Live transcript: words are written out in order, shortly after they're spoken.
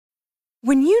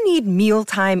When you need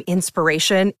mealtime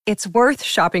inspiration, it's worth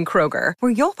shopping Kroger,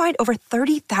 where you'll find over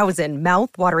 30,000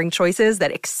 mouth-watering choices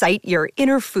that excite your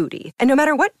inner foodie. And no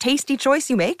matter what tasty choice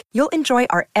you make, you'll enjoy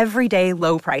our everyday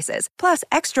low prices, plus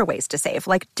extra ways to save,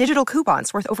 like digital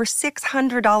coupons worth over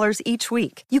 $600 each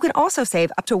week. You can also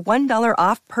save up to $1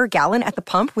 off per gallon at the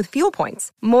pump with fuel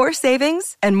points. More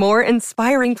savings and more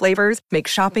inspiring flavors make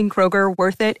shopping Kroger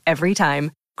worth it every time.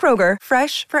 Kroger,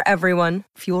 fresh for everyone.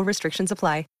 Fuel restrictions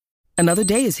apply. Another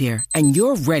day is here, and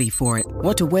you're ready for it.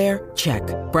 What to wear? Check.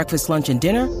 Breakfast, lunch, and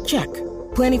dinner? Check.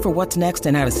 Planning for what's next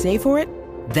and how to save for it?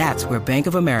 That's where Bank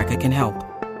of America can help.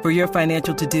 For your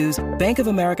financial to-dos, Bank of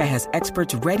America has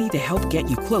experts ready to help get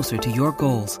you closer to your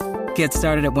goals. Get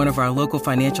started at one of our local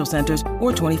financial centers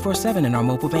or 24/7 in our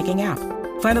mobile banking app.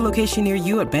 Find a location near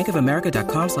you at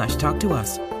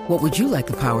bankofamerica.com/talktous. What would you like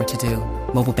the power to do?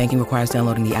 Mobile banking requires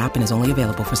downloading the app and is only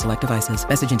available for select devices.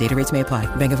 Message and data rates may apply.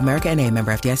 Bank of America N.A.,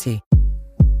 member FDIC.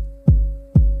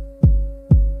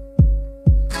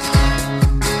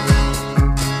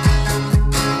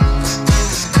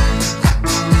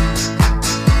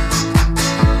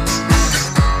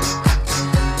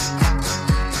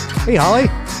 Hey, Holly.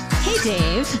 Hey,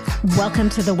 Dave. Welcome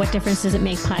to the What Difference Does It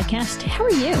Make podcast. How are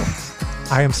you?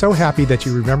 I am so happy that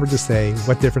you remembered to say,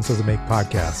 what difference does it make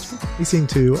podcast? We seem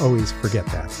to always forget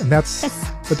that. And that's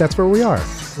where we are.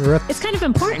 It's kind of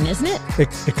important, isn't it?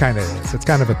 It kind of is. It's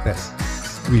kind of a thing.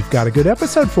 We've got a good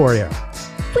episode for you.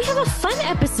 We have a fun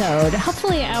episode.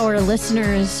 Hopefully our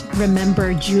listeners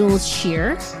remember Jules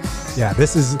Shear. Yeah,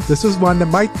 this is one that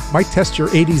might test your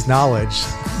 80s knowledge.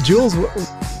 Jules,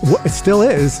 what it still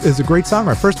is a great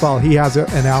songwriter. First of all, he has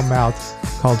an album out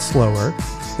called Slower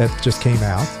that just came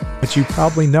out. But you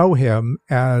probably know him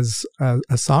as a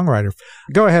songwriter.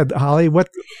 Go ahead, Holly.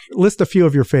 List a few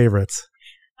of your favorites.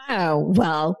 Oh,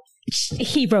 well,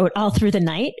 he wrote All Through the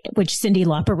Night, which Cyndi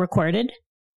Lauper recorded.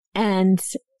 And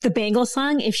the Bangles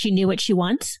song, If She Knew What She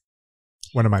Wants.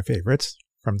 One of my favorites,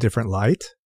 From Different Light.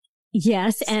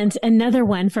 Yes, and another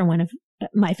one from one of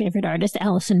my favorite artists,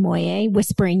 Alison Moyet,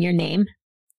 Whispering Your Name.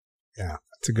 Yeah,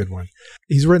 that's a good one.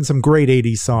 He's written some great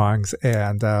 80s songs,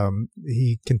 and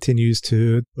he continues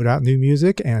to put out new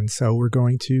music, and so we're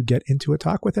going to get into a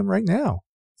talk with him right now.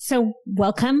 So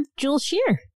welcome, Jules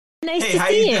Shear. Nice to see you. Hey, how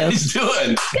you guys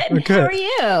doing? Good. How are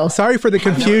you? Sorry for the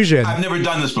confusion. I've never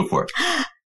done this before.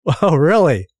 Oh,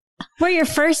 really? We're your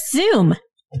first Zoom.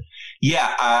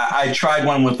 Yeah, I tried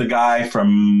one with the guy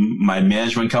from my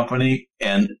management company,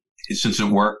 and since it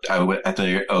worked, I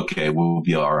thought, okay, we'll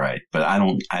be all right. But I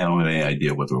don't have any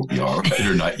idea whether we'll be all right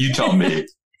or not. You tell me.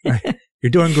 You're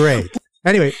doing great.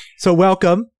 Anyway, so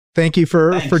welcome. Thank you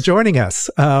for joining us.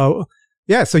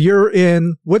 Yeah, so you're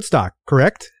in Woodstock,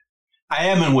 correct? I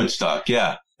am in Woodstock.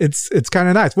 Yeah, it's kind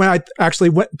of nice. When I actually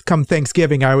come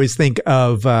Thanksgiving, I always think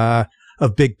of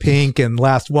Big Pink and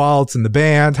Last Waltz and the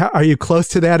band. Are you close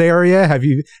to that area? Have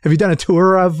you done a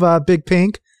tour of Big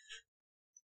Pink?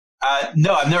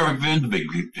 No, I've never been to Big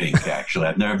Pink, actually.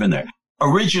 I've never been there.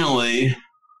 Originally,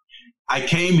 I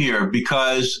came here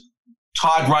because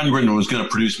Todd Rundgren was going to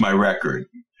produce my record.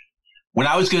 When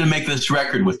I was going to make this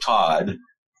record with Todd,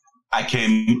 I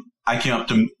came up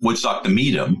to Woodstock to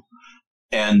meet him.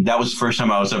 And that was the first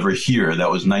time I was ever here. That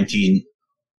was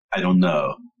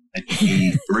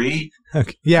 1983?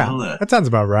 Okay. Yeah, that sounds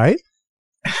about right.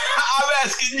 I'm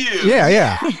asking you.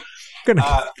 Yeah. Okay,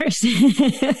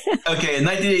 in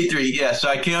 1983, yeah. So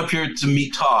I came up here to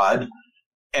meet Todd,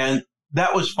 and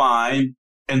that was fine.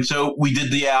 And so we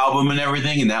did the album and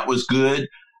everything, and that was good.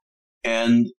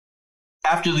 And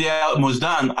after the album was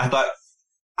done, I thought,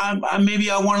 maybe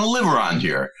I want to live around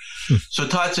here. So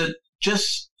Todd said,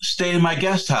 just stay in my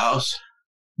guest house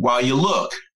while you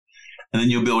look, and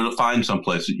then you'll be able to find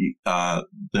someplace that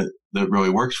really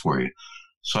works for you.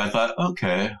 So I thought,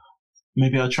 okay,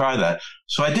 maybe I'll try that.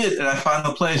 So I did, and I found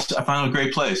a place. I found a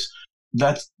great place.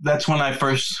 That's when I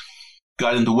first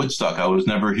got into Woodstock. I was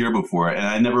never here before, and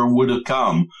I never would have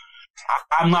come.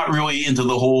 I'm not really into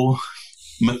the whole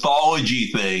mythology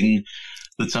thing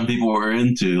that some people were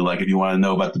into. Like if you want to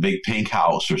know about the Big Pink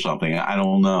house or something, I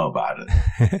don't know about it.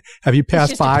 Have you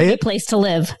passed by it? It's just a place to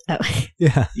live. Oh.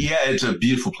 Yeah, it's a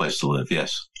beautiful place to live.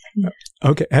 Yes.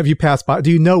 Okay. Have you passed by?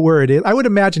 Do you know where it is? I would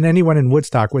imagine anyone in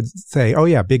Woodstock would say, "Oh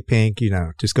yeah, Big Pink.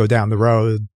 Just go down the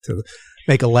road to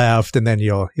make a left, and then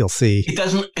you'll see." It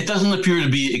doesn't appear to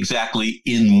be exactly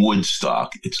in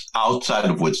Woodstock. It's outside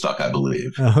of Woodstock, I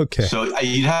believe. Okay. So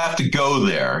you'd have to go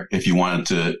there if you wanted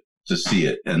to see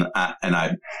it, and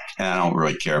I don't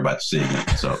really care about seeing it.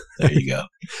 So there you go.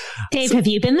 Dave, have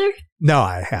you been there? No,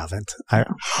 I haven't.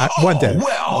 One day.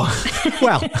 Well.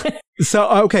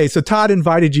 So Todd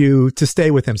invited you to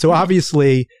stay with him. So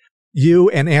obviously you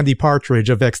and Andy Partridge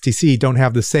of XTC don't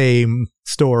have the same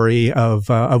story of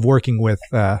working with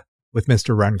Mr.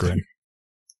 Rundgren.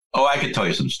 Oh, I could tell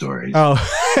you some stories. Oh,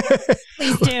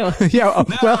 Please do. Yeah.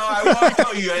 No, Well, I won't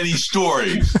tell you any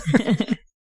stories.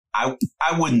 I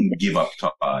wouldn't give up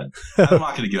Todd. I'm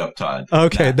not going to give up Todd.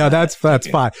 okay. No, that's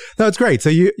fine. No, it's great. So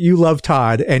you love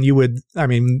Todd, and you would. I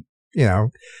mean, you know,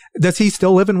 does he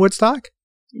still live in Woodstock?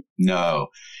 No,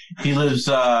 he lives.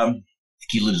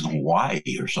 He lives in Hawaii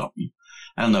or something.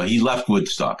 I don't know. He left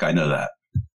Woodstock. I know that.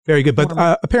 Very good. But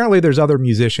apparently, there's other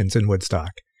musicians in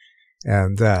Woodstock,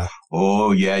 and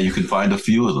oh yeah, you can find a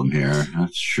few of them here.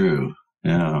 That's true.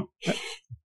 Yeah.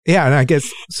 Yeah, and I guess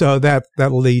so that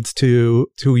leads to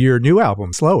your new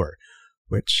album, Slower,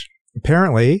 which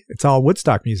apparently it's all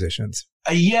Woodstock musicians.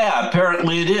 Yeah,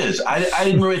 apparently it is. I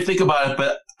didn't really think about it,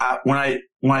 but when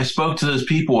I spoke to those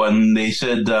people and they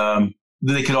said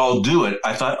they could all do it,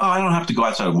 I thought, oh, I don't have to go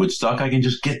outside of Woodstock. I can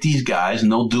just get these guys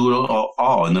and they'll do it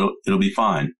all and it'll be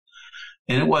fine.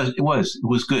 And it was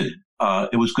good.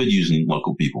 It was good using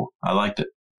local people. I liked it.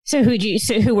 So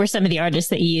who were some of the artists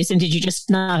that you used, and did you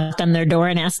just knock on their door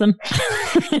and ask them?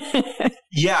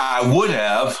 Yeah, I would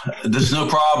have. There's no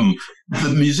problem. The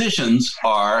musicians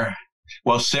are,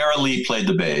 well, Sarah Lee played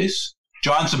the bass,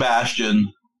 John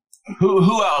Sebastian.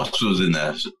 Who else was in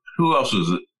this? Who else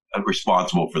was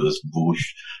responsible for this boosh?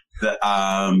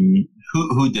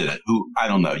 Who did it? I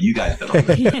don't know. You guys did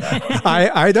it.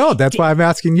 I don't. That's why I'm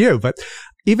asking you. But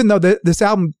even though this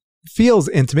album feels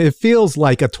intimate, it feels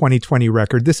like a 2020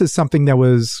 record. This is something that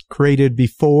was created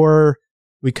before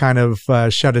we kind of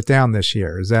shut it down this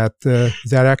year. Is that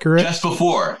accurate? Just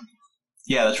before.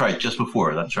 Yeah, that's right. Just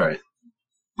before. That's right.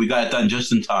 We got it done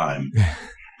just in time.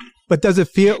 But does it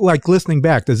feel like, listening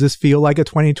back, does this feel like a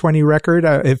 2020 record?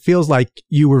 It feels like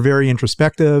you were very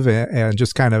introspective and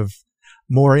just kind of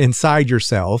more inside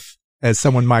yourself, as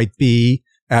someone might be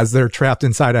as they're trapped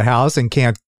inside a house and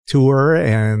can't tour,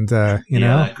 and you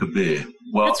know, that could be.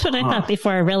 Well, that's what I thought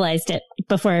before I realized it.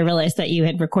 Before I realized that you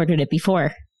had recorded it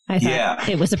before, I thought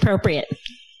it was appropriate.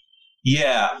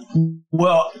 Yeah,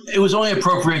 well, it was only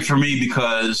appropriate for me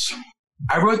because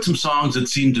I wrote some songs that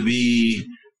seemed to be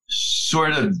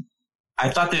sort of. I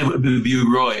thought they would be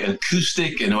really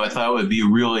acoustic, and I thought it would be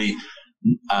really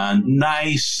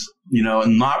nice, you know,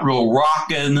 not real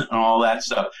rockin' and all that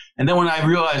stuff. And then when I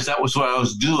realized that was what I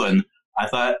was doing, I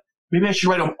thought, maybe I should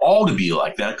write them all to be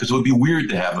like that, because it would be weird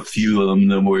to have a few of them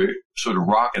that were sort of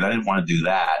rocking. I didn't want to do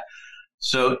that.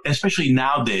 So especially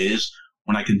nowadays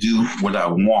when I can do what I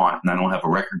want and I don't have a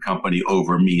record company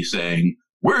over me saying,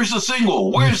 where's the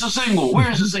single? Where's the single?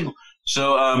 Where's the single?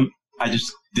 So I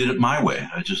just did it my way.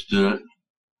 I just did it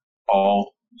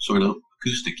all sort of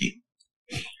acoustic-y.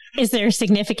 Is there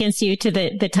significance to you to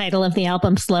the title of the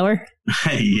album, Slower?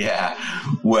 Yeah.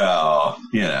 Well,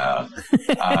 you know.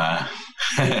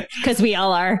 Because we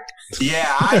all are.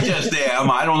 Yeah, I just am.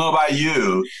 I don't know about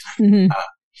you. Mm-hmm.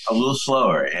 A little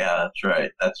slower. Yeah, that's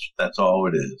right. That's all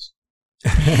it is.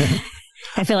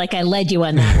 I feel like I led you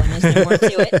on that one. Is there more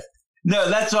to it? No,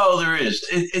 that's all there is.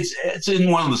 It's in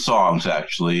one of the songs,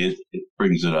 actually. It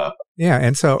brings it up. Yeah,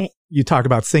 and so you talk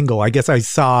about single. I guess I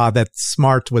saw that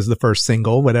Smart was the first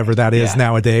single, whatever that is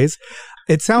nowadays.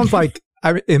 It sounds like,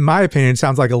 in my opinion, it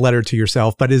sounds like a letter to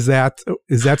yourself, but is that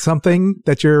something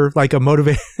that you're like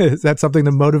is that something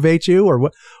to motivate you, or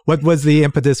what was the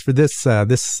impetus for this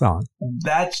song?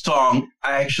 That song,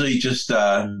 I actually just,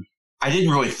 I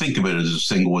didn't really think of it as a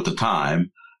single at the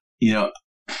time. You know,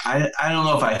 I don't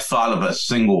know if I thought of a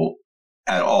single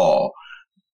at all,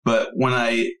 but when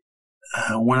I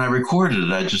recorded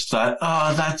it, I just thought,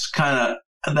 oh, that's a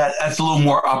little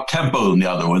more up tempo than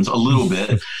the other ones, a little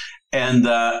bit. And,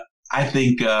 I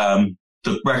think, the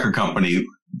record company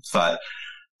thought,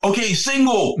 okay,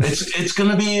 single, it's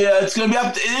going to be up,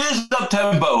 it is up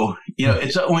tempo. You know,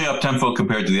 it's only up tempo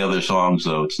compared to the other songs,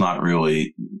 though. It's not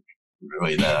really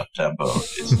that up tempo.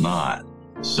 It's not.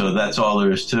 So that's all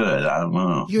there is to it. I don't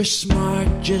know. You're smart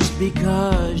just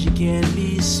because you can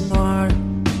be smart.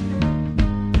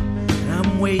 And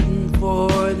I'm waiting for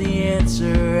the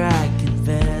answer, I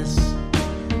confess.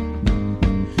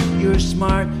 You're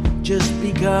smart just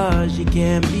because you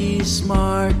can be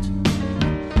smart.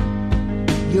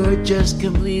 You're just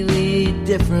completely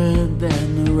different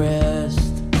than the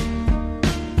rest.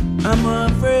 I'm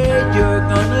afraid you're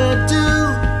gonna do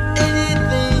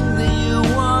anything that you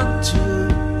want to,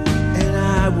 and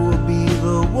I will be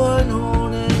the one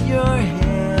holding your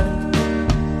hand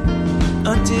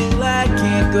until I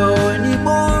can't go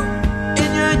anymore,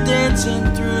 and you're dancing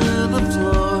through the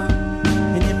floor,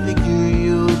 and you figure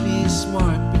you'll be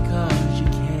smart because you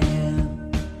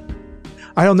can.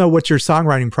 I don't know what your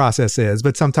songwriting process is,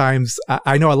 but sometimes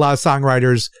I know a lot of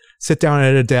songwriters sit down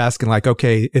at a desk and like,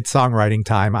 okay, it's songwriting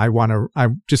time.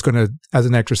 I'm just going to, as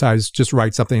an exercise, just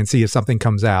write something and see if something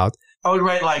comes out. I would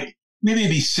write like, maybe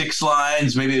it'd be 6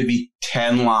 lines, maybe it'd be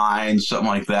 10 lines, something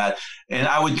like that. And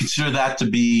I would consider that to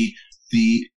be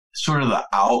the sort of the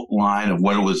outline of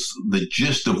what it was, the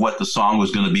gist of what the song was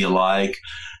going to be like.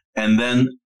 And then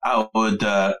I would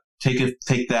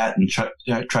take that and try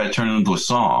to turn it into a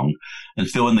song and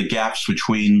fill in the gaps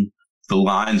between the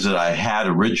lines that I had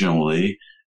originally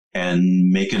and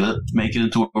make it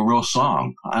into a real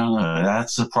song. I don't know.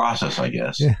 That's the process, I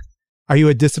guess. Yeah. Are you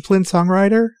a disciplined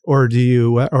songwriter, or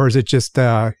or is it just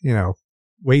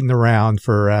waiting around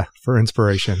for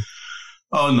inspiration?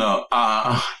 Oh no,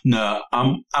 no.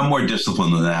 I'm more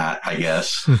disciplined than that, I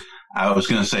guess. I was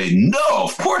going to say no.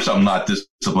 Of course, I'm not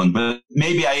disciplined, but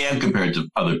maybe I am compared to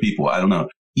other people. I don't know.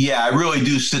 Yeah, I really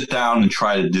do sit down and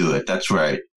try to do it. That's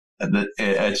right.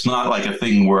 It's not like a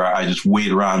thing where I just wait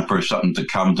around for something to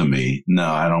come to me. No,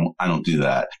 I don't do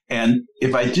that. And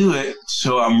if I do it,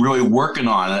 so I'm really working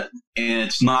on it and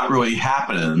it's not really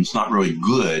happening, it's not really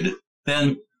good,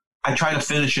 then I try to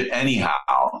finish it anyhow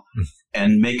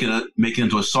and make it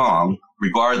into a song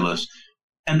regardless.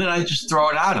 And then I just throw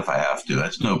it out if I have to.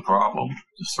 That's no problem.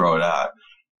 Just throw it out.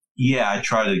 Yeah, I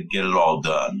try to get it all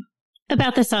done.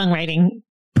 About the songwriting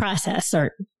process,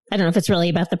 or I don't know if it's really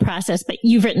about the process, but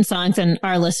you've written songs, and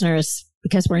our listeners,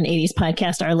 because we're an 80s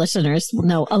podcast, our listeners will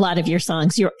know a lot of your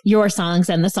songs, your songs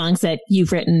and the songs that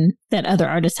you've written that other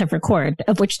artists have recorded,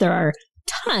 of which there are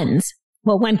tons.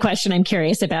 Well, one question I'm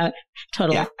curious about,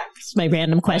 it's my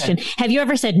random question. Have you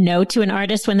ever said no to an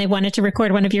artist when they wanted to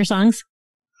record one of your songs?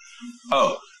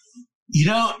 Oh,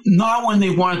 not when they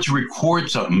wanted to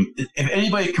record something. If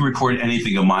anybody can record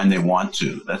anything of mine they want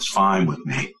to, that's fine with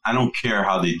me. I don't care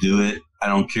how they do it. I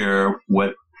don't care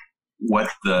what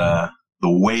the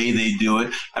way they do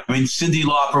it. I mean, Cyndi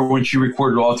Lauper, when she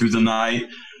recorded All Through the Night,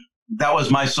 that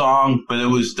was my song, but it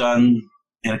was done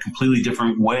in a completely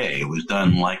different way. It was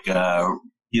done like,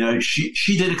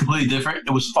 she did it completely different.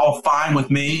 It was all fine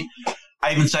with me.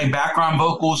 I even sang background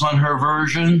vocals on her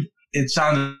version. It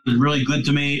sounded really good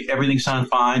to me. Everything sounded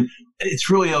fine. It's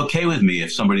really okay with me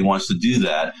if somebody wants to do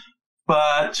that.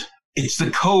 But it's the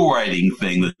co-writing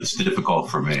thing that's difficult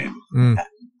for me.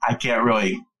 I can't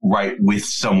really write with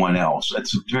someone else.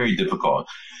 That's very difficult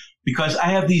because I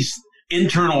have these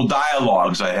internal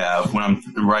dialogues I have when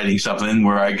I'm writing something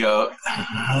where I go,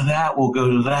 that will go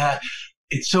to that.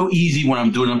 It's so easy when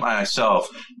I'm doing it by myself.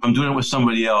 If I'm doing it with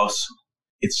somebody else,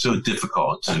 it's so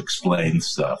difficult to explain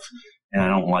stuff, and I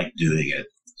don't like doing it.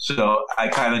 So I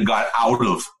kind of got out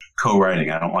of co-writing.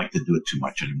 I don't like to do it too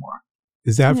much anymore.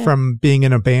 Is that from being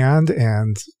in a band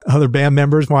and other band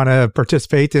members want to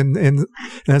participate in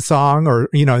a song, or,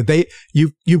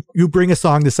 you bring a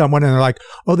song to someone and they're like,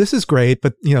 oh, this is great,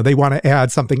 but they want to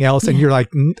add something else. And you're like,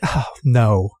 oh,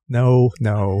 no.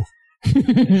 No,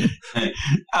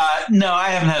 I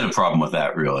haven't had a problem with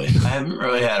that, really. I haven't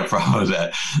really had a problem with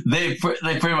that. They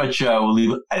pretty much will leave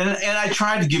it. And I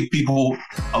try to give people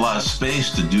a lot of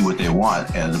space to do what they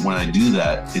want. And when I do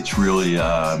that, it's really,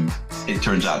 it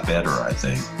turns out better, I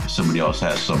think. If somebody else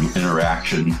has some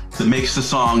interaction that makes the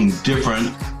song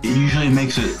different, it usually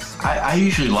makes it, I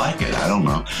usually like it. I don't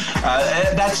know.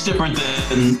 That's different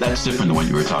than what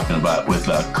you were talking about with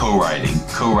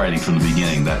co-writing from the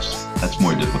beginning. That's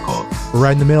more difficult. We're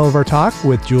right in the middle of our talk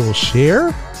with Jules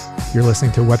Shear. You're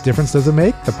listening to What Difference Does It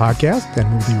Make? The podcast, and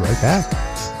we'll be right back.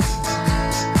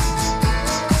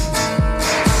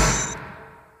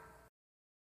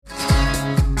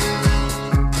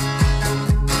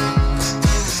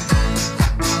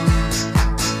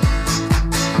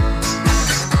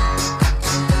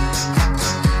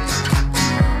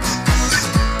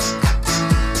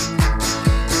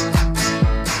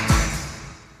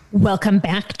 Welcome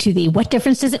back to the What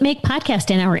Difference Does It Make podcast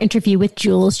and our interview with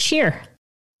Jules Shear.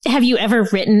 Have you ever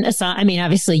written a song? I mean,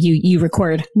 obviously you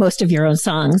record most of your own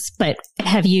songs, but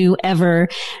have you ever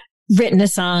written a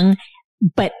song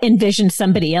but envisioned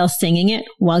somebody else singing it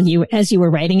as you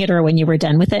were writing it, or when you were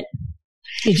done with it?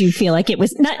 Did you feel like it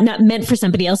was not meant for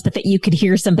somebody else, but that you could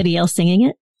hear somebody else singing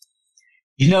it?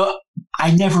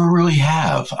 I never really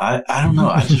have. I don't know.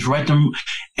 I just write them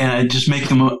and I just make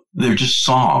them, they're just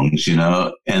songs,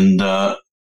 and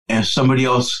if somebody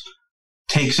else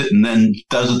takes it and then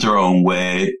does it their own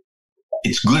way,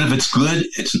 it's good if it's good.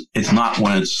 It's not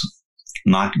when it's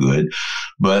not good.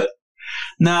 But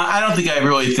no, I don't think I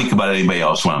really think about anybody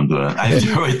else when I'm doing it. I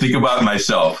really think about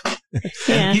myself.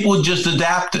 And people just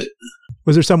adapt it.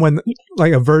 Was there someone,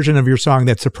 like a version of your song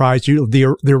that surprised you, the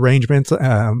arrangements,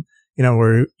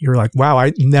 where you're like, wow,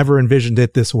 I never envisioned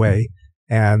it this way.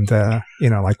 And,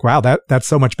 like, wow, that's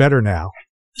so much better now.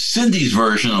 Cindy's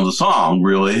version of the song,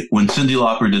 really, when Cyndi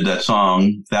Lauper did that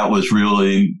song, that was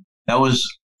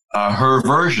her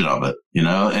version of it,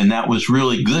 and that was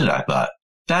really good, I thought.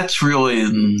 That's really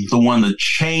the one that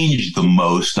changed the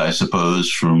most, I suppose,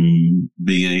 from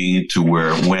beginning to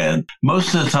where it went.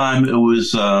 Most of the time, it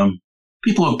was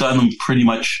people have done them pretty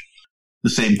much the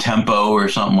same tempo or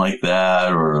something like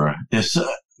that, or this,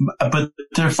 but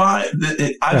they're fine.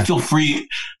 I feel free.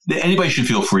 Anybody should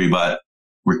feel free about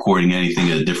recording anything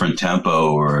at a different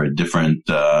tempo or a different,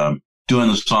 doing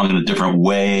the song in a different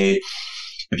way.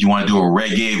 If you want to do a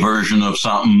reggae version of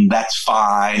something, that's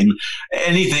fine.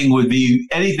 Anything would be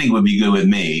good with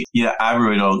me. Yeah, I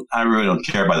really don't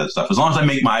care about that stuff as long as I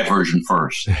make my version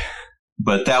first.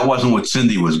 But that wasn't what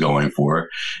Cyndi was going for.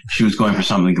 She was going for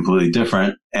something completely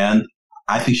different, and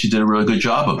I think she did a really good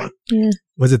job of it. Yeah.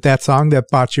 Was it that song that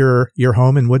bought your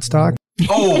home in Woodstock?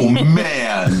 Oh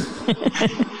man.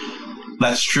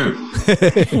 That's true.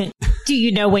 Do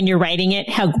you know when you're writing it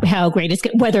how great it's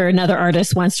whether another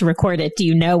artist wants to record it? Do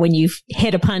you know when you've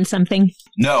hit upon something?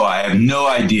 No, I have no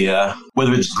idea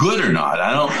whether it's good or not.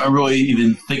 I really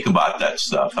even think about that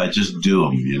stuff. I just do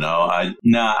them,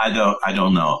 I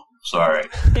don't know. Sorry.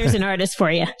 There's an artist for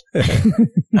you.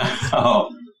 Oh.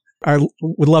 I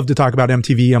would love to talk about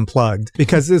MTV Unplugged,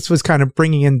 because this was kind of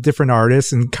bringing in different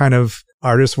artists and kind of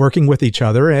artists working with each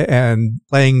other and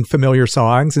playing familiar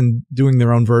songs and doing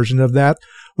their own version of that.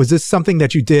 Was this something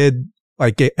that you did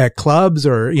like at clubs,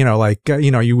 or,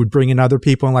 you would bring in other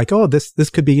people and like, oh, this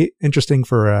could be interesting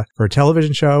for a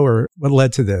television show, or what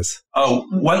led to this? Oh,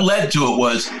 what led to it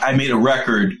was I made a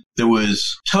record that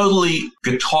was totally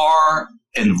guitar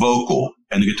and vocal.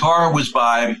 And the guitar was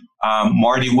by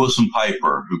Marty Wilson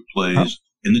Piper, who plays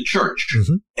in the church.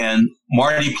 Mm-hmm. And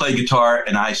Marty played guitar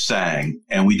and I sang.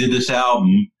 And we did this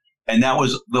album, and that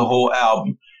was the whole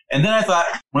album. And then I thought,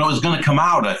 when it was going to come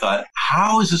out, I thought,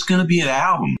 how is this going to be an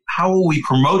album? How will we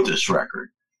promote this record?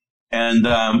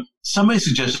 And somebody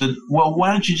suggested, well,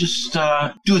 why don't you just do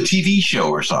a TV show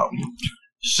or something?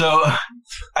 So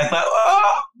I thought,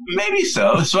 oh, maybe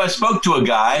so. So I spoke to a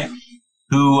guy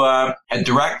who had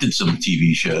directed some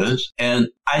TV shows, and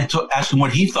I asked him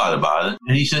what he thought about it.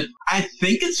 And he said, I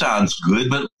think it sounds good,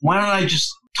 but why don't I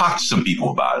just talk to some people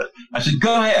about it? I said,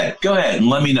 go ahead, and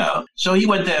let me know. So he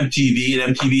went to MTV,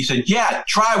 and MTV said, yeah,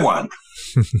 try one.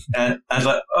 And I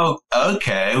thought, oh,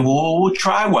 okay, well, we'll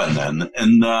try one then.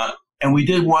 And we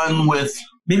did one with,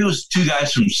 maybe it was two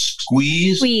guys from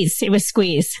Squeeze. It was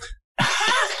Squeeze.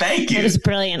 Thank you. It was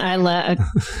brilliant. I love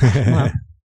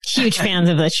huge fans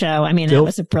of the show. I mean, that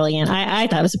was a brilliant, I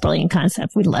thought it was a brilliant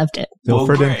concept. We loved it.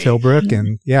 Dilford and Tilbrook,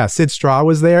 and Sid Straw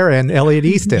was there, and Elliot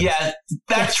Easton. Yeah,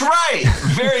 that's right.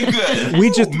 Very good.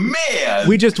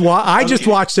 I just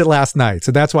watched it last night,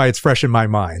 so that's why it's fresh in my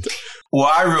mind.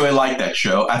 Well, I really liked that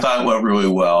show. I thought it went really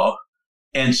well.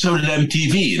 And so did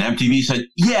MTV. And MTV said,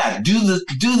 yeah, do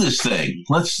this thing.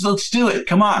 Let's do it.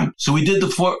 Come on. So we did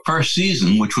the first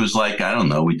season, which was like, I don't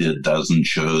know, we did a dozen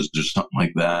shows or something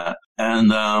like that.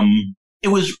 And it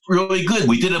was really good.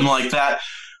 We did them like that,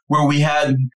 where we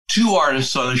had two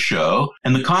artists on a show.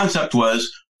 And the concept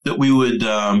was that we would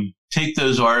take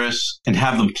those artists and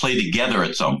have them play together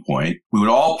at some point. We would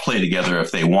all play together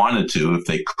if they wanted to, if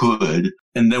they could.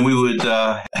 And then we would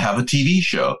have a TV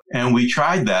show. And we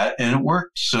tried that, and it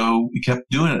worked. So we kept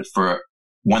doing it for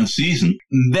one season.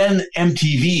 And then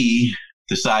MTV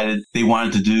decided they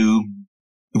wanted to do,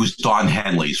 it was Don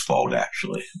Henley's fault,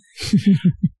 actually.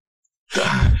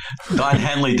 Don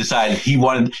Henley decided he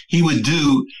would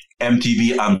do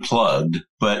MTV Unplugged,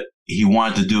 but he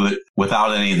wanted to do it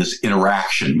without any of this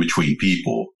interaction between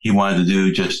people. He wanted to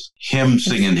do just him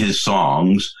singing his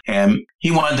songs, and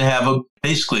he wanted to have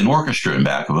basically an orchestra in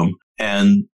back of him,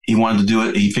 and he wanted to do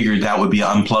it. He figured that would be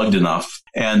unplugged enough.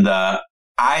 And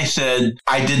I said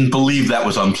I didn't believe that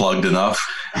was unplugged enough.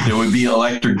 There would be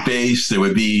electric bass. There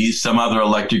would be some other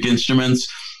electric instruments.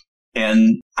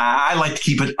 And I like to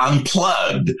keep it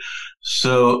unplugged.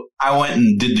 So I went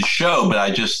and did the show, but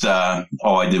I just,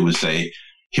 all I did was say,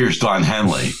 here's Don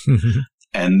Henley.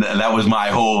 And that was my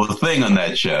whole thing on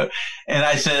that show. And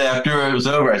I said, after it was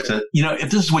over, I said,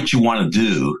 if this is what you want to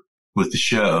do with the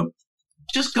show,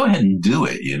 just go ahead and do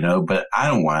it, but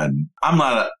I'm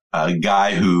not a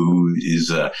guy who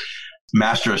is a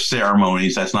master of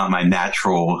ceremonies. That's not my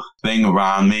natural thing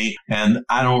around me. And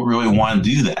I don't really want to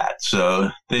do that. So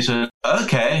they said,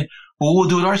 okay, well, we'll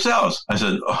do it ourselves. I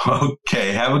said,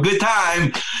 okay, have a good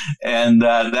time. And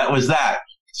that was that.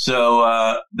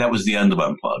 So that was the end of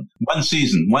Unplugged. One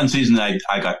season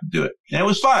I got to do it. And it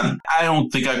was fun. I don't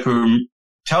think I could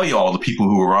tell you all the people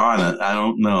who were on it. I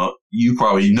don't know. You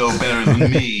probably know better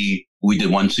than me. We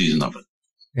did one season of it.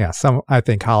 Yeah, I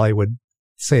think Holly would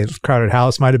say Crowded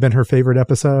House might have been her favorite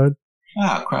episode.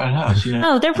 Ah, Crowded House, yeah.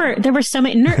 Oh, there were so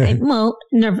many.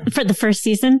 For the first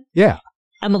season. Yeah.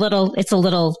 It's a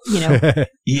little,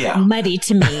 yeah, muddy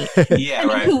to me. Yeah,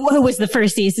 right. Who was the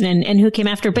first season and who came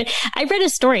after? But I read a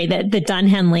story that Don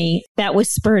Henley, that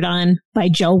was spurred on by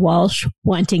Joe Walsh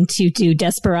wanting to do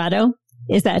Desperado.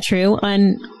 Is that true?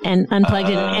 And Unplugged,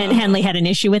 and Henley had an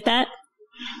issue with that?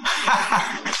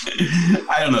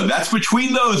 I don't know. That's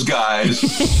between those guys.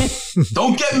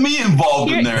 Don't get me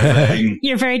involved in their thing.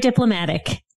 You're very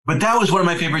diplomatic. But that was one of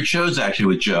my favorite shows, actually,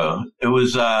 with Joe. It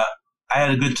was, I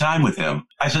had a good time with him.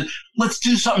 I said, let's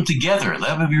do something together.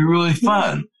 That would be really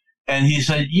fun. And he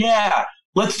said, yeah,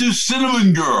 let's do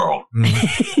Cinnamon Girl.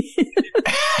 Mm-hmm.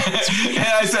 And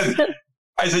I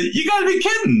said, you gotta be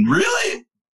kidding. Really?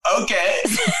 Okay.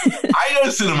 I know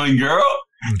Cinnamon Girl.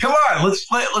 Come on, let's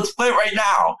play it right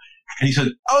now. And he said,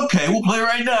 okay, we'll play it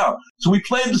right now. So we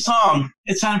played the song.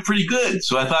 It sounded pretty good.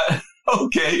 So I thought,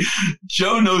 okay,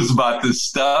 Joe knows about this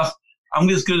stuff. I'm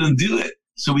just going to do it.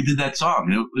 So we did that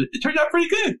song. It turned out pretty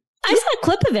good. I saw a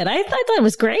clip of it. I thought it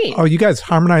was great. Oh, you guys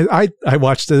harmonize. I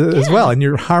watched it as well. And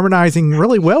you're harmonizing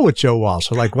really well with Joe Walsh.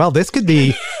 I'm like, well, this could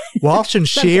be Walsh and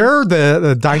Cher,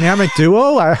 the dynamic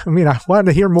duo. I wanted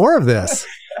to hear more of this.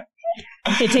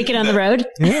 They take it on the road?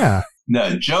 Yeah.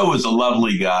 No, Joe was a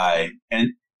lovely guy, and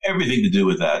everything to do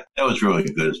with that was really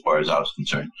good as far as I was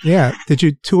concerned. Yeah. Did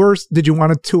you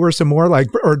want to tour some more,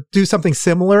 or do something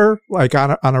similar, like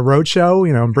on a road show,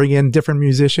 and bring in different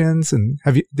musicians? And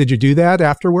did you do that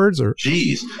afterwards? Or?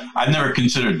 Geez, I've never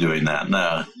considered doing that.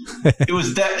 No, it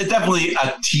was definitely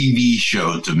a TV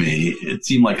show to me. It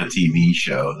seemed like a TV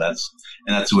show. That's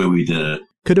the way we did it.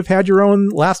 Could have had your own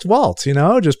Last Waltz,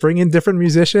 just bring in different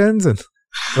musicians and.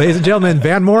 Ladies and gentlemen,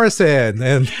 Van Morrison.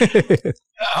 And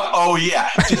oh, yeah.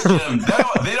 Just,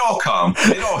 they'd all come.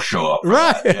 They'd all show up.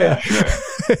 Right. Yeah, sure.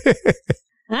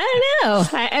 I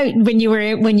don't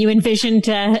know. When you envisioned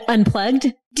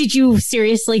Unplugged, did you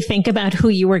seriously think about who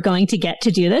you were going to get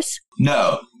to do this?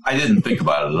 No, I didn't think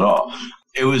about it at all.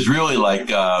 It was really like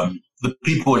the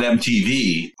people at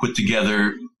MTV put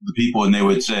together the people, and they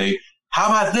would say, how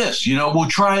about this? We'll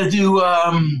try to do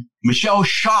Michelle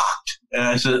Shocked. And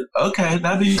I said, okay,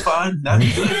 that'd be fun. That'd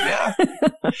be good, yeah.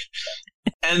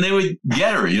 And they would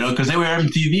get her, because they were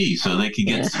MTV, so they could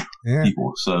get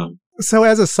people. So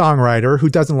as a songwriter who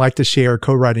doesn't like to share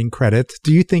co-writing credit,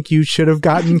 do you think you should have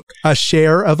gotten a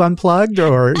share of Unplugged?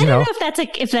 Or I don't know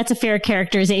if that's a fair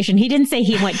characterization. He didn't say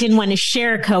he didn't want to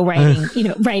share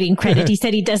co-writing, writing credit. He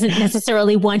said he doesn't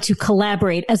necessarily want to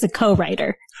collaborate as a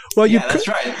co-writer. Well, that's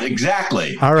right.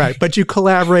 Exactly. All right. But you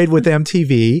collaborate with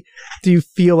MTV. Do you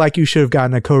feel like you should have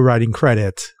gotten a co-writing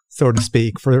credit, so to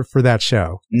speak, for that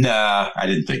show? No, I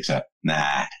didn't think so.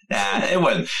 Nah, it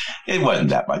wasn't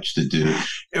that much to do.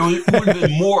 It would have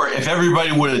been more if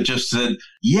everybody would have just said,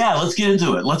 yeah, let's get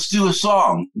into it. Let's do a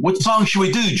song. What song should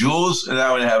we do, Jules? And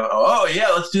I would have, oh yeah,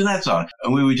 let's do that song.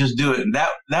 And we would just do it. And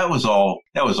that was all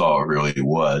it really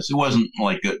was. It wasn't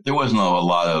like, there wasn't a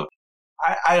lot of,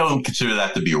 I don't consider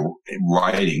that to be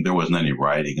writing. There wasn't any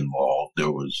writing involved.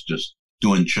 There was just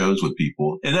doing shows with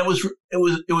people. And it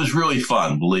was really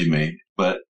fun, believe me.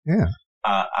 But yeah.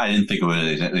 I didn't think of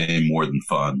it as any more than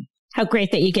fun. How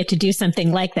great that you get to do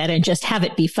something like that and just have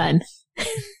it be fun.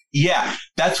 Yeah,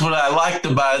 that's what I liked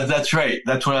about it. That's right.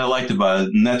 That's what I liked about it.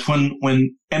 And that's when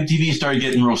MTV started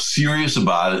getting real serious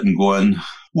about it and going,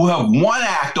 we'll have one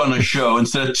act on a show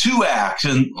instead of two acts,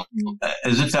 and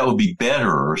as if that would be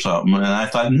better or something. And I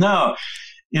thought, no,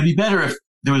 it'd be better if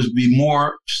there would be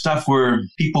more stuff where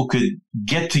people could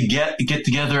get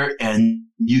together and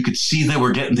you could see they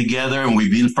were getting together, and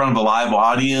we'd be in front of a live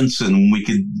audience and we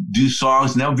could do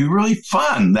songs, and that would be really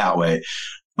fun that way.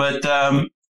 But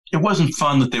it wasn't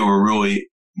fun that they were really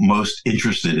most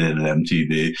interested in at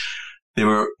MTV. They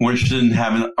were interested in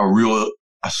having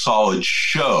a solid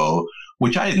show,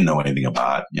 which I didn't know anything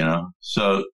about,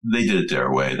 So they did it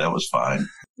their way. That was fine.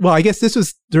 Well, I guess this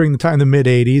was during the time, the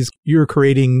mid-'80s. You were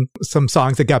creating some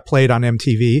songs that got played on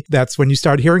MTV. That's when you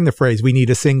started hearing the phrase, we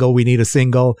need a single, we need a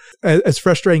single. As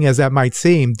frustrating as that might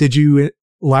seem, did you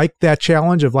like that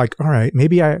challenge of like, all right,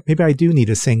 maybe I do need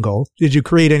a single? Did you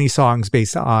create any songs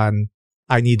based on,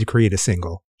 I need to create a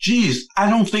single? Geez,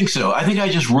 I don't think so. I think I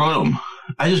just wrote them.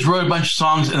 I just wrote a bunch of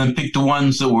songs and then picked the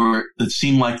ones that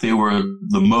seemed like they were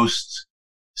the most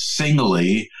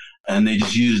singly, and they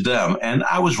just used them. And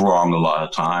I was wrong a lot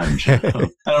of times. I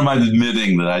don't mind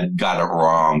admitting that I got it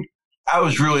wrong. I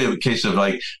was really a case of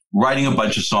like writing a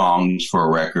bunch of songs for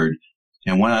a record.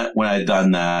 And when I'd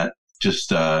done that,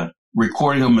 just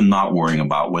recording them and not worrying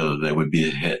about whether they would be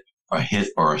a hit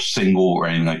or a single or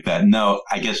anything like that. No,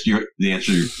 I guess the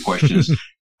answer to your question is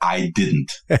I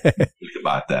didn't think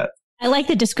about that. I like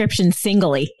the description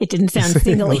singly. It didn't sound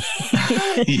singly.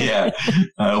 Yeah,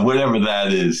 whatever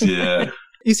that is. Yeah.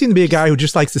 You seem to be a guy who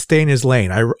just likes to stay in his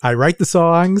lane. I write the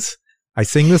songs, I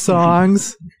sing the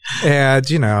songs, and,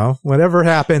 whatever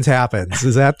happens, happens.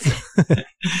 Is that?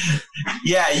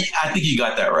 Yeah, I think you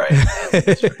got that right.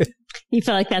 That's right. You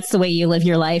feel like that's the way you live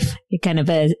your life? You're kind of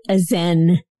a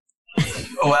Zen.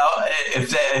 Well,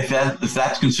 if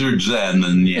that's considered Zen,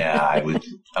 then yeah,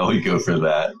 I would go for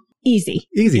that. Easy.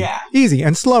 Yeah. Easy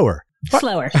and slower.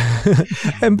 Slower.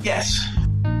 Yes.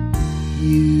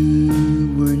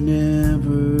 You were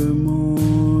never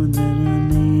more than a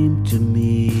name to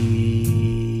me.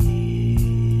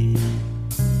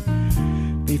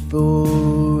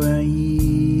 Before I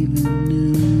even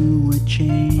knew what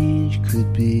change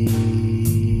could be,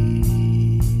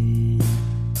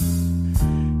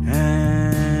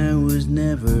 I was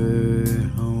never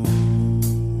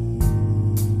home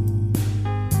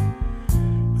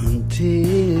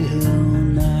until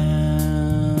now.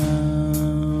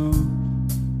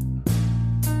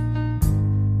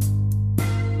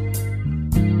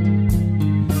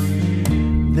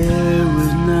 There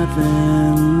was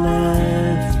nothing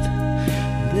left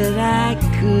that I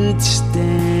could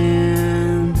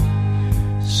stand,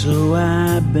 so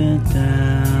I bent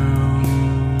down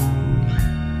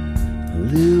a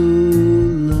little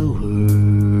lower.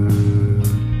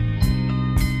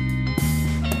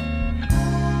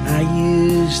 I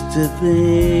used to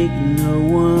think no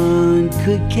one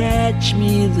could catch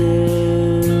me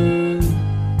there,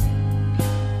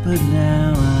 but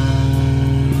now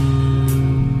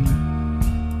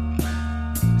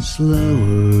I'm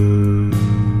slower.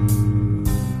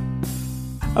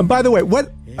 By the way,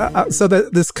 what? So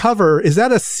this cover, is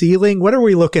that a ceiling? What are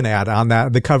we looking at on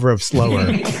the cover of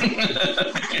Slower?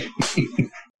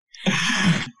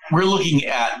 We're looking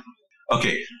at,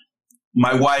 okay,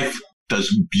 my wife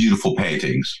does beautiful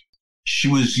paintings. She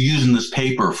was using this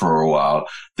paper for a while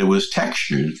that was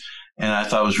textured, and I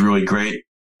thought it was really great,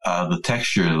 the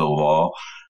texture of the wall.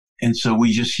 And so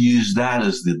we just used that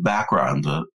as the background,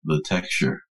 the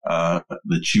texture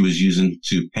that she was using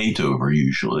to paint over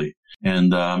usually.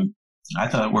 And I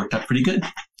thought it worked out pretty good.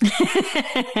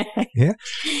 Yeah.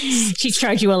 She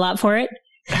charged you a lot for it?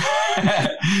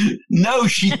 No,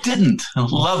 she didn't. A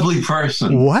lovely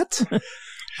person. What?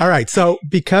 All right. So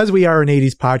because we are an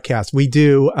 80s podcast, we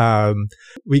do,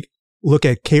 we look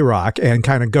at K-Rock and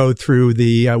kind of go through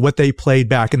the, what they played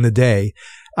back in the day.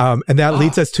 And that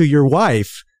leads us to your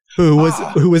wife, who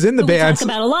was in the band. We talk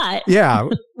about a lot. Yeah.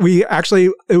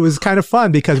 It was kind of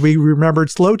fun because we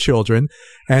remembered Slow Children,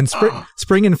 and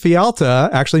Spring and Fialta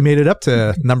actually made it up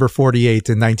to number 48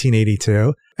 in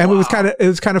 1982. And it was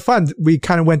kind of fun. We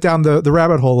kind of went down the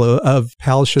rabbit hole of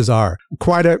Pal Shazar.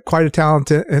 Quite a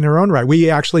talent in her own right. We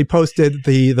actually posted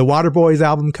the Waterboys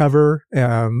album cover,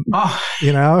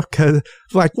 because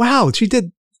like, wow, she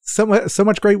did so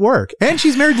much great work. And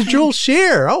she's married to Jules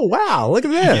Shear. Oh, wow. Look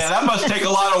at this. Yeah, that must take a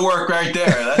lot of work right there.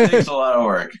 That takes a lot of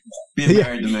work. Being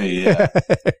married to me, yeah.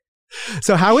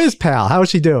 So how is Pal? How is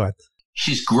she doing?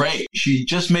 She's great. She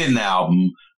just made an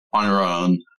album on her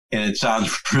own, and it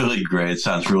sounds really great. It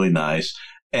sounds really nice.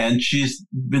 And she's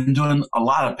been doing a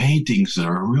lot of paintings that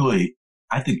are really,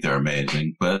 I think they're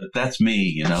amazing. But that's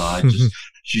me,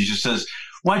 she just says,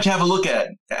 why don't you have a look at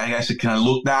it? I said, can I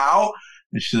look now?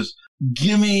 And she says,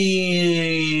 give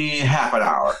me half an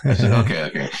hour. I said,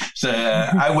 okay. So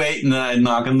I wait, and then I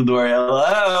knock on the door.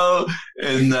 Hello.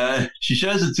 And she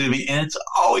shows it to me, and it's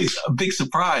always a big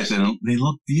surprise. And they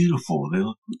look beautiful. They're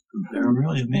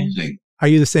really amazing. Are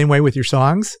you the same way with your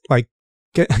songs? Like,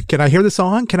 can I hear the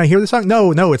song? Can I hear the song?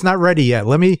 No, it's not ready yet.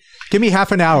 Give me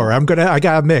half an hour. I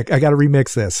gotta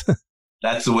remix this.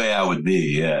 That's the way I would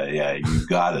be. Yeah. You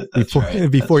got it. That's right.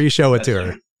 Before you show it to her.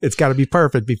 Right. It's got to be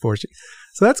perfect before she.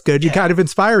 So that's good. You kind of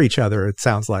inspire each other. It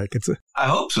sounds like I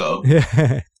hope so.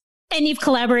 Yeah. And you've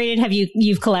collaborated.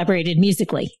 You've collaborated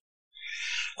musically?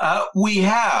 We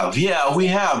have. Yeah, we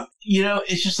have.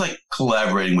 It's just like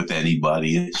collaborating with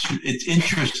anybody. It's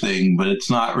interesting, but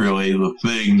it's not really the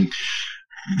thing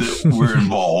that we're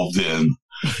involved in.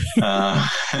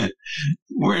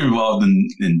 We're involved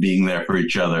in being there for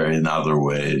each other in other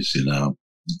ways.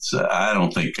 I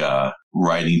don't think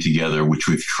writing together, which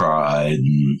we've tried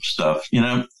and stuff,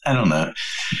 I don't know.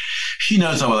 She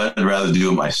knows I'd rather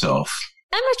do it myself.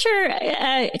 I'm not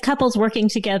sure couples working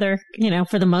together,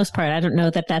 for the most part, I don't know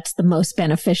that that's the most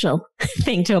beneficial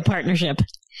thing to a partnership.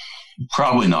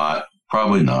 Probably not.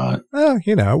 Well,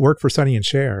 it worked for Sonny and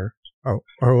Cher.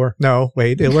 Or no,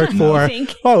 wait, it worked I for,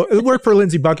 think. it worked for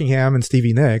Lindsey Buckingham and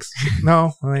Stevie Nicks.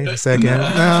 No, wait a second.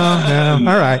 No.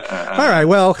 All right.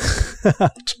 Well,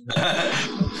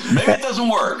 maybe it doesn't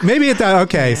work. maybe it does.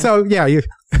 Okay. So yeah, you're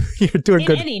doing In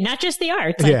good. any, not just the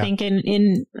arts. Yeah. I think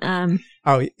in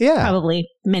Oh yeah. probably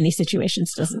many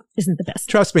situations isn't the best.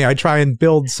 Trust me, I try and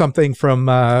build something from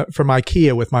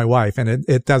IKEA with my wife, and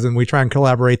it doesn't. We try and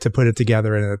collaborate to put it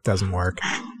together, and it doesn't work.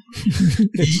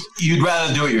 You'd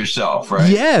rather do it yourself, right?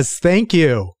 Yes, thank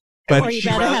you. But Or you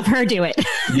better have her do it.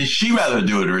 She'd rather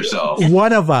do it herself.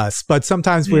 one of us, but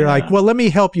sometimes we're like, well, let me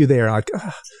help you there. Like,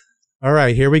 all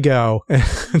right, here we go.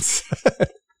 It's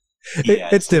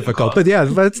difficult, but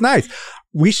it's nice.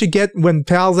 We should get, when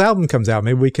Pal's album comes out,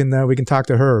 maybe we can talk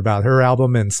to her about her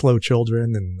album and Slow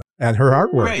Children and her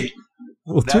artwork. Great.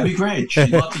 That'd be great.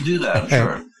 She'd love to do that, I'm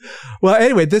sure. Well,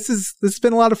 anyway, this has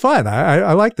been a lot of fun.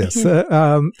 I like this.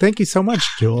 Thank you so much,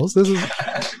 Jules.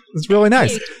 It's really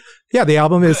nice. Yeah, the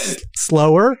album is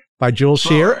Slower by Jules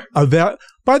Shear.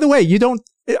 By the way,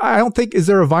 I don't think, is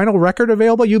there a vinyl record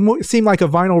available? You seem like a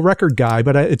vinyl record guy,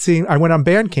 but I went on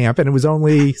Bandcamp and it was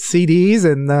only CDs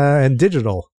and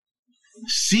digital.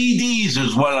 CDs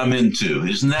is what I'm into.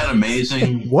 Isn't that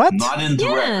amazing? What? Not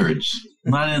into records.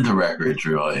 Not into records,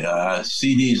 really.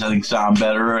 CDs, I think, sound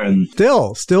better. And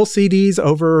Still CDs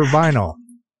over vinyl.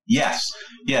 Yes,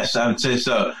 I would say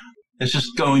so. It's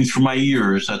just going through my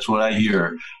ears. That's what I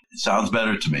hear. It sounds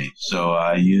better to me, so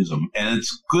I use them. And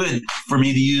it's good for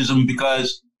me to use them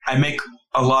because I make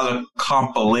a lot of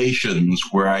compilations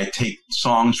where I take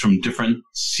songs from different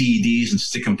CDs and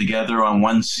stick them together on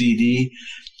one CD.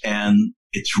 And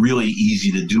it's really easy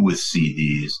to do with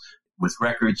CDs. With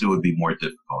records, it would be more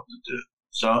difficult to do.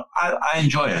 So I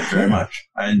enjoy it very much.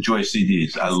 I enjoy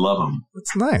CDs. I love them.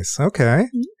 That's nice. Okay.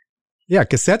 Yeah,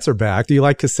 cassettes are back. Do you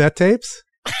like cassette tapes?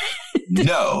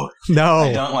 No.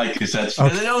 I don't like cassettes.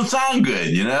 Okay. They don't sound good,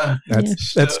 you know?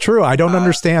 That's true. I don't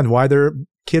understand why their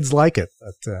kids like it.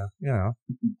 But,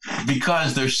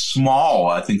 because they're small.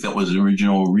 I think that was the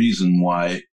original reason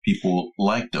why people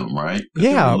liked them, right?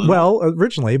 Yeah, well,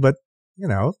 originally, but,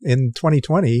 in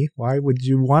 2020, why would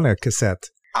you want a cassette?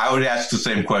 I would ask the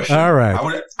same question. All right.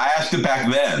 I asked it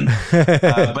back then.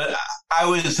 But I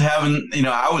was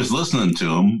I was listening to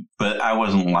them, but I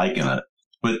wasn't liking it.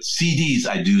 But CDs,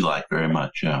 I do like very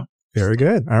much, yeah. Very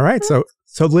good. All right. So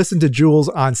listen to Jules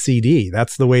on CD.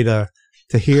 That's the way to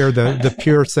hear the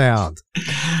pure sound.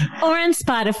 Or on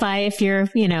Spotify if you're,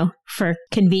 for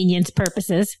convenience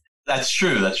purposes. That's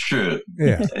true.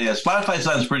 Yeah. Yeah, Spotify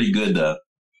sounds pretty good, though.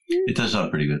 It does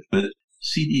sound pretty good. But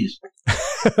CDs.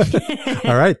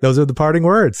 All right. Those are the parting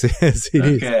words.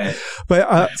 CDs. Okay.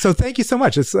 But so thank you so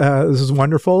much. This is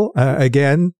wonderful.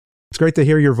 Again, it's great to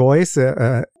hear your voice,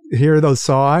 hear those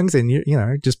songs, and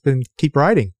just keep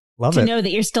writing. Love it. To know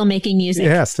that you're still making music.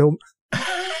 Yeah, still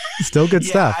good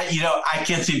stuff. I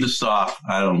can't seem to stop.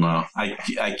 I don't know.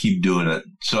 I keep doing it.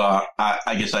 So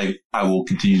I guess I will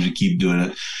continue to keep doing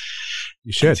it.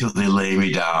 You should. Until they lay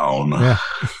me down. Yeah.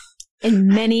 In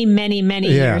many, many, many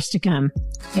years to come.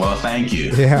 Well, thank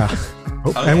you. Yeah.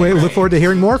 Okay, and we great. look forward to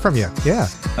hearing more from you. Yeah.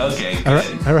 Okay,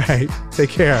 good. All right.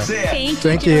 Take care. See ya.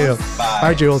 Thank you.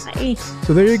 Bye, Jules. Bye.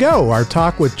 So there you go. Our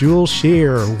talk with Jules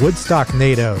Shear, Woodstock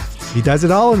native. He does it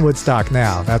all in Woodstock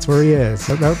now. That's where he is.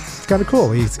 So that's kind of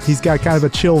cool. He's got kind of a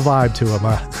chill vibe to him.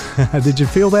 Did you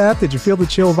feel that? Did you feel the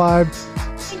chill vibe?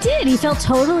 I did. He felt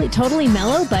totally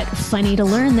mellow, but funny to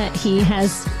learn that he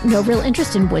has no real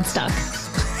interest in Woodstock.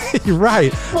 You're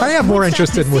right. Well, I am more Woodstock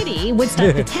interested in the city,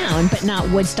 Woodstock the town, but not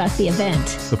Woodstock the event.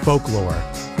 The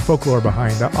folklore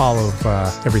behind all of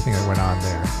everything that went on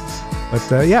there.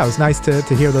 But it was nice to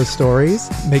hear those stories.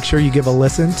 Make sure you give a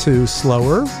listen to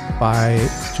Slower by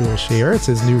Jules Shear. It's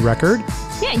his new record.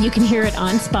 Yeah, you can hear it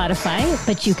on Spotify,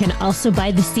 but you can also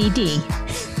buy the CD.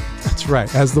 That's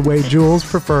right. As the way Jules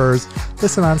prefers,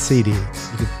 listen on CD. You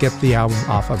can get the album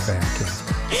off of Bandcamp.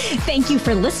 Thank you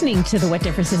for listening to the What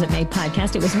Difference Does It Make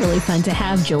podcast. It was really fun to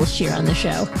have Jules Shear on the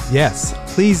show. Yes.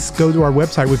 Please go to our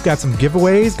website. We've got some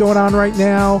giveaways going on right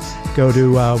now. Go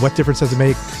to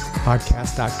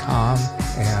whatdifferencedoesitmakepodcast.com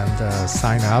and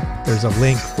sign up. There's a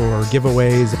link for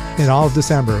giveaways in all of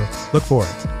December. Look for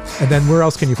it. And then where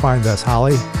else can you find us,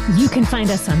 Holly? You can find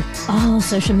us on all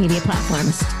social media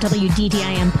platforms.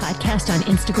 WDDIM Podcast on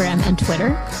Instagram and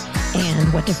Twitter.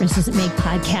 And What Difference Does It Make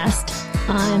podcast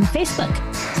on Facebook.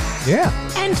 Yeah.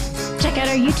 And check out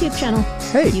our YouTube channel.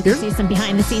 Hey, you can see some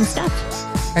behind the scenes stuff.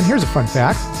 And here's a fun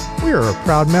fact. We are a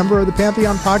proud member of the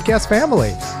Pantheon podcast family.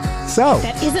 So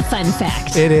that is a fun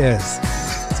fact. It is.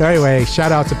 So anyway,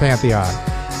 shout out to Pantheon.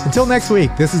 Until next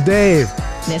week, this is Dave.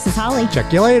 This is Holly.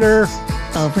 Check you later.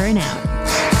 Over and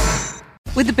out.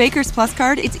 With the Baker's Plus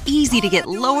card, it's easy to get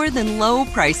lower than low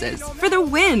prices for the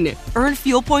win. Earn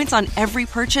fuel points on every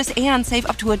purchase and save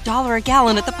up to $1 a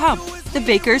gallon at the pump. The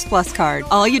Baker's Plus card.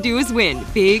 All you do is win.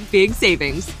 Big, big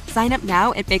savings. Sign up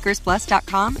now at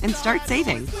bakersplus.com and start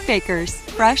saving. Baker's.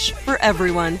 Fresh for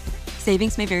everyone.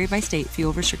 Savings may vary by state.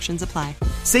 Fuel restrictions apply.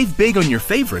 Save big on your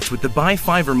favorites with the Buy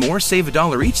 5 or More, Save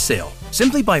 $1 each sale.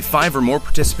 Simply buy 5 or more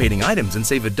participating items and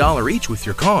save $1 each with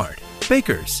your card.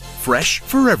 Baker's. Fresh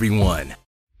for everyone.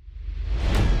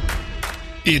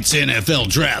 It's NFL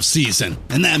draft season,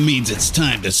 and that means it's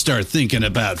time to start thinking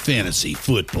about fantasy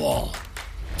football.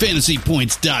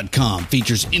 FantasyPoints.com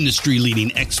features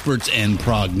industry-leading experts and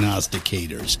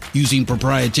prognosticators using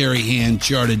proprietary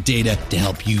hand-charted data to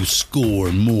help you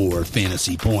score more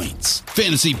fantasy points.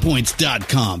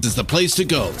 FantasyPoints.com is the place to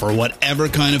go for whatever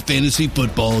kind of fantasy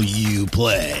football you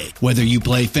play. Whether you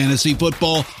play fantasy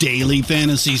football, daily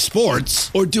fantasy sports,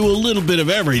 or do a little bit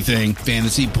of everything,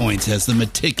 Fantasy Points has the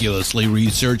meticulously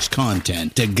researched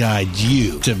content to guide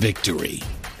you to victory.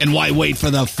 And why wait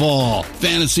for the fall?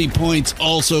 Fantasy Points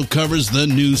also covers the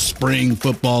new spring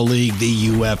football league, the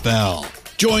UFL.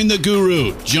 Join the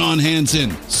guru, John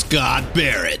Hansen, Scott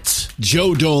Barrett,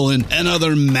 Joe Dolan, and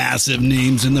other massive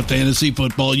names in the fantasy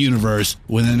football universe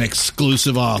with an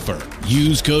exclusive offer.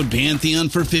 Use code Pantheon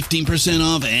for 15%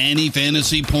 off any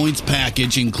Fantasy Points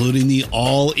package, including the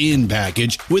all-in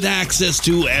package, with access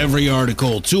to every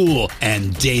article, tool,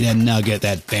 and data nugget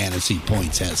that Fantasy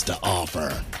Points has to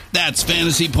offer. That's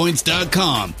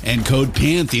FantasyPoints.com and code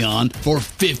Pantheon for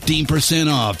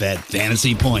 15% off at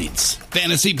Fantasy Points.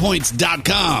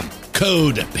 FantasyPoints.com,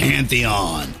 code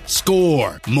Pantheon.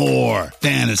 Score more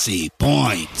fantasy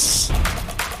points.